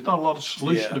nematodes. There's not a lot of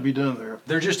solution to be done there.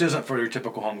 There just isn't for your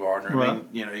typical home gardener. Right.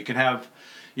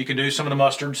 You can do some of the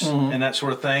mustards and that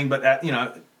sort of thing, but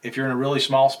if you're in a really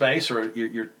small space or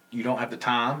you don't have the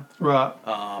time, right?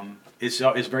 It's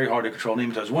very hard to control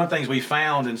nematodes. One of the things we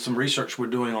found in some research we're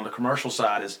doing on the commercial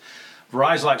side is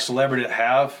varieties like Celebrity that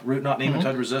have root knot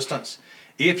nematode resistance.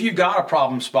 If you've got a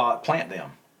problem spot, plant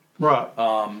them. Right.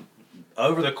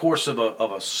 Over the course of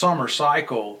a summer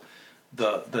cycle,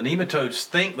 the nematodes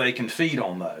think they can feed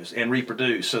on those and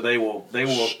reproduce, so they will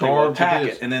attack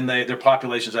it, and then their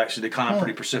populations actually decline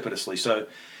pretty precipitously. So,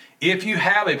 if you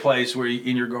have a place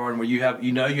in your garden where you have a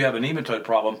nematode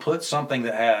problem, put something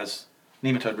that has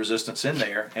nematode resistance in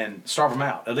there and starve them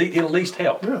out. It'll at least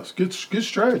help. Yes, good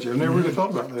strategy. I've never really thought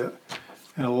about that.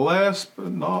 And last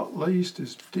but not least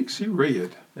is Dixie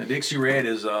Red. Now, Dixie Red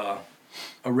is a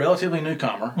relatively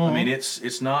newcomer.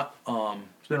 It's not.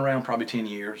 It's been around probably 10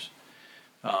 years.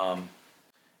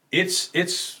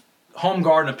 Its home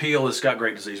garden appeal has got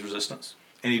great disease resistance,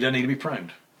 and he doesn't need to be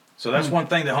pruned. So that's one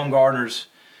thing that home gardeners,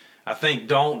 I think,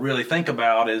 don't really think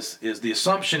about is the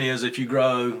assumption is if you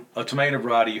grow a tomato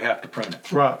variety, you have to prune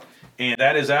it. Right. And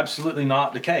that is absolutely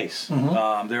not the case.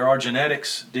 There are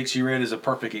genetics, Dixie Red is a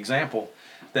perfect example,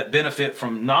 that benefit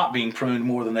from not being pruned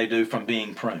more than they do from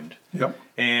being pruned. Yep.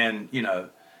 And,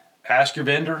 ask your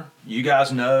vendor. You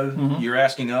guys know. You're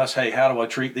asking us, hey, how do I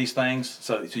treat these things?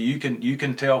 So you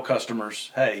can tell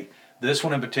customers, hey, this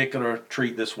one in particular,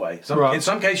 treat this way. Right. In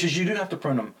some cases, you do have to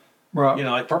prune them. Right. You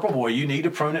know, like Purple Boy, you need to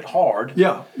prune it hard.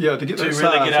 Yeah, to get to that really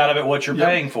size. get out of it what you're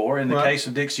paying for. In the Right. case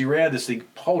of Dixie Red, it's the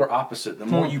polar opposite. The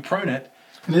more you prune it,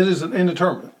 And it is an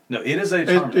indeterminate. no, it is a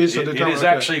determinant. It's a It determinant, is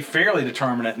okay. actually fairly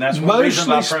determinate, and that's one reason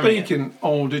Mostly about pruning it. speaking,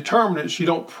 on determinants, you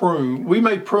don't prune. We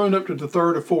may prune up to the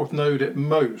third or fourth node at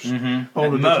most. On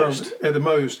the determinant, at the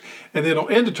most, and then on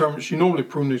indeterminates, you normally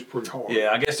prune these pretty hard. Yeah,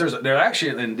 I guess there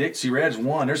actually in Dixie Red's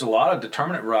one. There's a lot of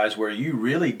determinate varieties where you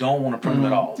really don't want to prune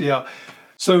them at all. Yeah.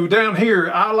 So down here,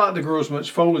 I like to grow as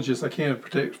much foliage as I can to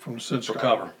protect from the sunshine. For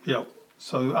cover. Yep.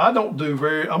 So I don't do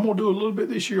I'm gonna do a little bit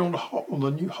this year on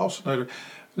the new Halcinator.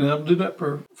 And I'm doing that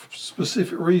for a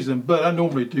specific reason, but I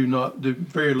normally do not do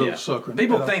very little suckering.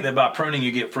 People think that by pruning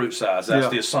you get fruit size. That's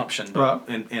the assumption. But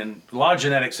in a lot of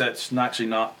genetics, that's actually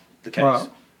not the case.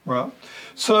 Right.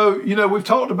 So, we've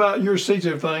talked about your seeds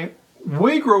and everything.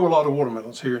 We grow a lot of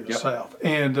watermelons here in the South.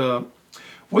 And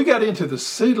we got into the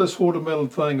seedless watermelon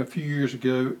thing a few years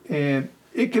ago, and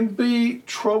it can be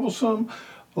troublesome.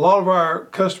 A lot of our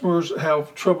customers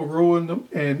have trouble growing them,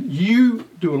 and you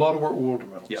do a lot of work with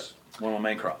watermelons. Yep. One of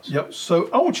my main crops. Yep. So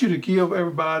I want you to give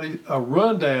everybody a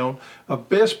rundown of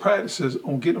best practices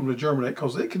on getting them to germinate,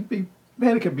 because it can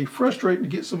be frustrating to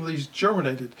get some of these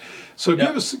germinated. So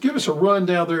give us a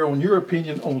rundown there on your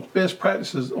opinion on best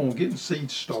practices on getting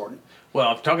seeds started. Well,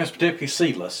 I'm talking specifically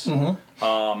seedless.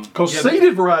 Because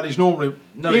seeded varieties normally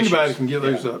anybody issues. can get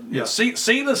those up. Yeah.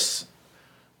 Seedless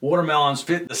watermelons,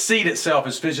 the seed itself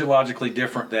is physiologically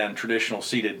different than traditional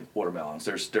seeded watermelons.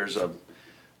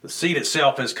 The seed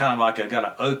itself is kind of like got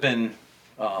an open.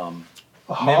 A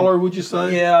holler, would you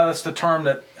say? Yeah, that's the term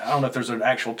that I don't know if there's an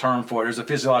actual term for it. There's a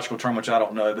physiological term which I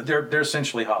don't know, but they're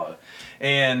essentially hollow.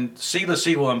 And seedless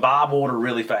seed will imbibe water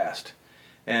really fast.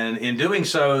 And in doing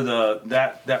so,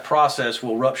 that process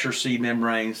will rupture seed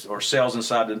membranes or cells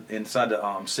inside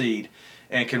the seed,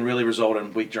 and can really result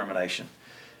in weak germination.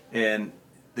 And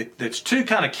there's two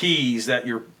kind of keys that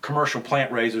your commercial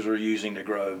plant raisers are using to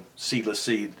grow seedless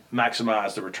seed,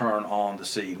 maximize the return on the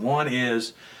seed. One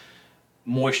is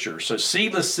moisture. So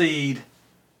seedless seed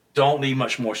don't need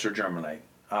much moisture to germinate.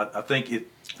 I think it.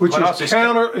 Which is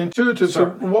counterintuitive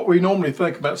to what we normally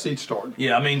think about seed starting.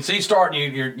 Yeah, I mean, seed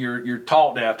starting, you're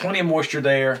taught to have plenty of moisture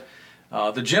there.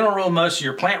 The general rule most of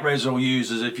your plant raiser will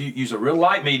use is if you use a real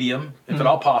light medium, if at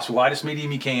all possible, lightest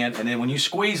medium you can, and then when you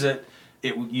squeeze it,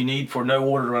 you need for no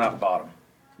water to run out the bottom.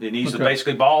 It needs to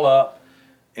basically ball up,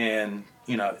 and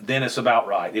then it's about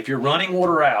right. If you're running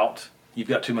water out, you've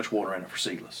got too much water in it for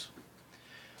seedless.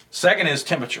 Second is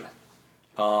temperature.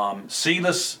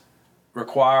 Seedless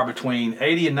require between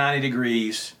 80 and 90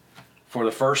 degrees for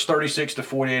the first 36 to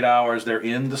 48 hours they're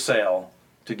in the cell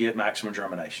to get maximum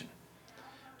germination.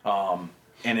 And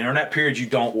in that period, you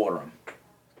don't water them.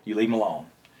 You leave them alone.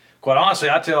 Quite honestly,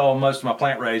 I tell most of my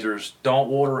plant raisers, don't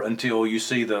water until you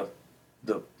see the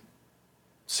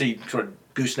seed sort of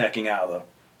goosenecking out of the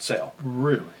cell.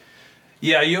 Really?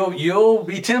 Yeah, you'll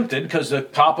be tempted because the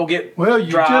top will get Well,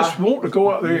 you dry. just want to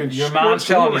go out there and Your mind's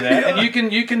telling you that, Yeah.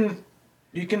 and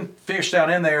you can fish down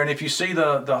in there, and if you see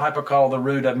the hypocotyl, the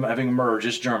root having emerged,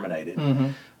 it's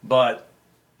germinated. But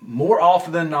more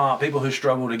often than not, people who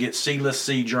struggle to get seedless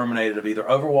seed germinated have either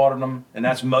overwatered them, and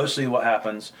that's mostly what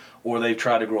happens, or they've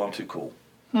tried to grow them too cool.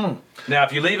 Now,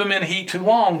 if you leave them in heat too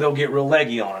long, they'll get real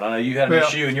leggy on it. I know you had an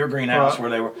issue in your greenhouse where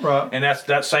they were, and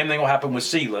that same thing will happen with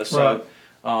seedless. So,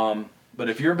 but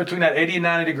if you're between that 80 and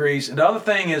 90 degrees, and the other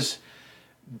thing is,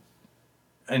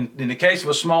 in the case of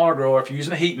a smaller grower, if you're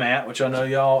using a heat mat, which I know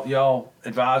y'all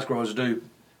advise growers to do,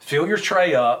 fill your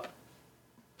tray up,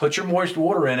 put your moist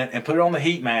water in it, and put it on the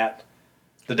heat mat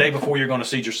the day before you're going to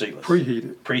seed your seedless.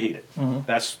 Preheat it.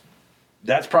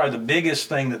 That's probably the biggest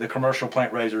thing that the commercial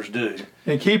plant raisers do.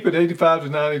 And keep it 85 to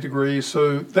 90 degrees.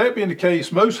 So that being the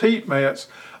case, most heat mats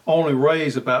only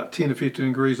raise about 10 to 15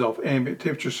 degrees off ambient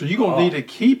temperature. So you're going to need to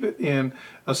keep it in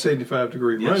a 75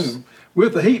 degree room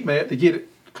with the heat mat to get it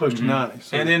close to 90.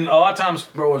 So. And then a lot of times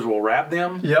growers will wrap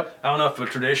them. Yep. I don't know if a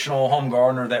traditional home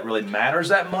gardener that really matters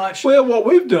that much. Well, what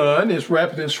we've done is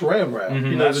wrap it in saran wrap,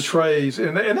 the trays,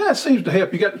 and that seems to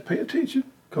help. You got to pay attention,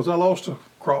 because I lost a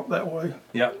crop that way.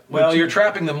 Yep. Well, you're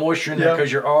trapping the moisture in there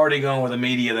because you're already going with a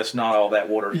media that's not all that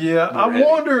water. Yeah, I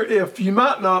wonder if you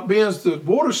might not, being the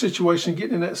water situation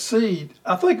getting in that seed.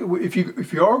 I think if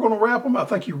you are going to wrap them, I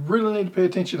think you really need to pay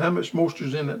attention to how much moisture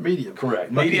is in that medium.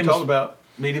 Correct. Like you talked about.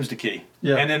 Medium's the key.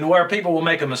 Yeah. And then where people will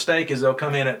make a mistake is they'll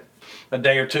come in at a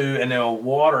day or two and they'll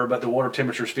water, but the water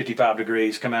temperature is 55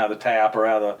 degrees, come out of the tap or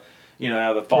out of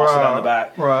out of the faucet out in the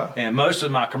back. Right. And most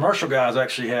of my commercial guys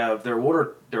actually have their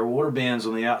water bins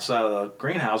on the outside of the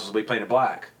greenhouses will be painted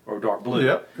black or dark blue.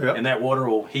 Yep. And that water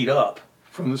will heat up.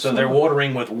 From the So sun. they're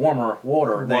watering with warmer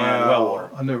water than well water.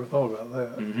 I never thought about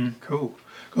that. Cool.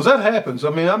 Because that happens. I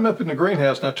mean, I'm up in the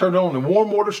greenhouse and I turn it on and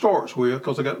warm water starts with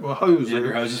because I got my hose there.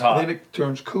 Your hose is hot. And then it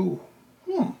turns cool.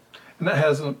 And that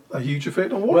has a huge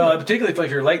effect on water. Well, particularly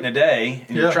if you're late in the day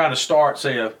and you're trying to start,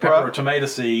 say, a pepper or tomato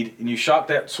seed, and you shock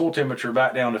that soil temperature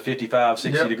back down to 55,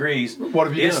 60 degrees. What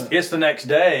have you done? It's the next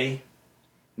day,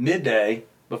 midday,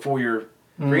 before your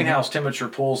greenhouse temperature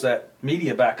pulls that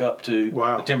media back up to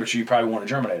the temperature you probably want to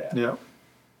germinate at. Yeah.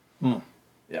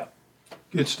 Yeah.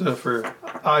 Good stuff there.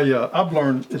 I've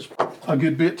learned a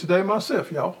good bit today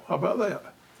myself, y'all. How about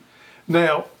that?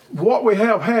 Now, what we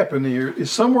have happen here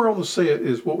is somewhere on the set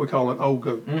is what we call an old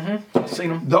goat. Seen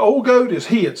them. The old goat is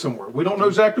hid somewhere. We don't know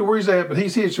exactly where he's at, but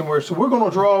he's hid somewhere. So we're going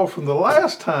to draw from the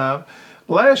last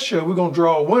show, we're going to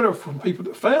draw a winner from people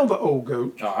that found the old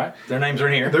goat. All right. Their names are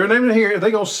in here. Their name is here, and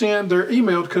they're going to send their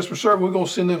email to customer service. We're going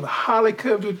to send them the highly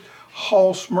coveted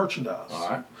Hoss merchandise. All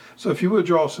right. So if you would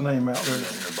draw us a name out there. In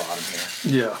the bottom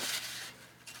here. Yeah.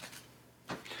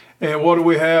 And what do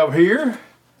we have here?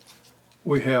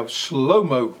 We have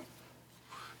Slow-Mo.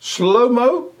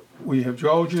 Slow-Mo, we have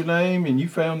drawn your name and you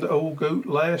found the old goat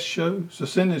last show. So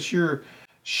send us your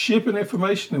shipping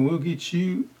information and we'll get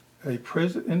you a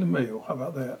present in the mail. How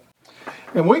about that?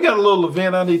 And we got a little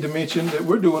event I need to mention that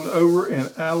we're doing over in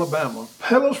Alabama.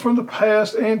 Petals from the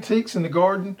Past Antiques in the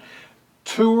Garden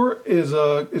tour is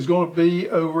going to be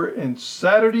over in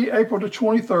Saturday, April the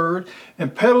 23rd.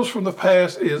 And Petals from the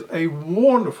Past is a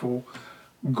wonderful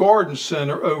garden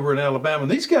center over in Alabama.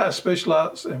 And these guys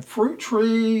specialize in fruit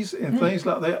trees and things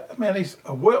like that. Man, he's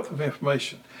a wealth of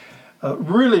information.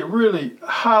 Really, really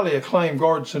highly acclaimed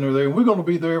garden center there. And we're going to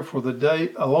be there for the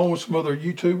day along with some other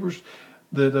YouTubers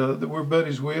that we're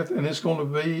buddies with. And it's going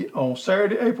to be on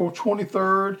Saturday, April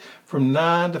 23rd from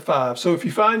 9 to 5. So if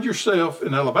you find yourself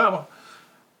in Alabama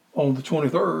on the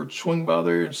 23rd, swing by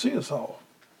there and see us all.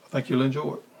 I think you'll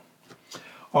enjoy it.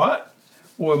 All right.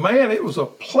 Well, man, it was a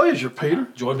pleasure, Peter.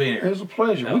 Enjoyed being here. It was a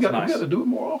pleasure. We got to do it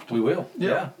more often. We will.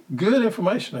 Yeah. Good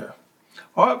information there.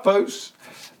 All right, folks.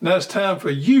 Now it's time for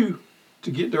you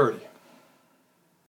to get dirty.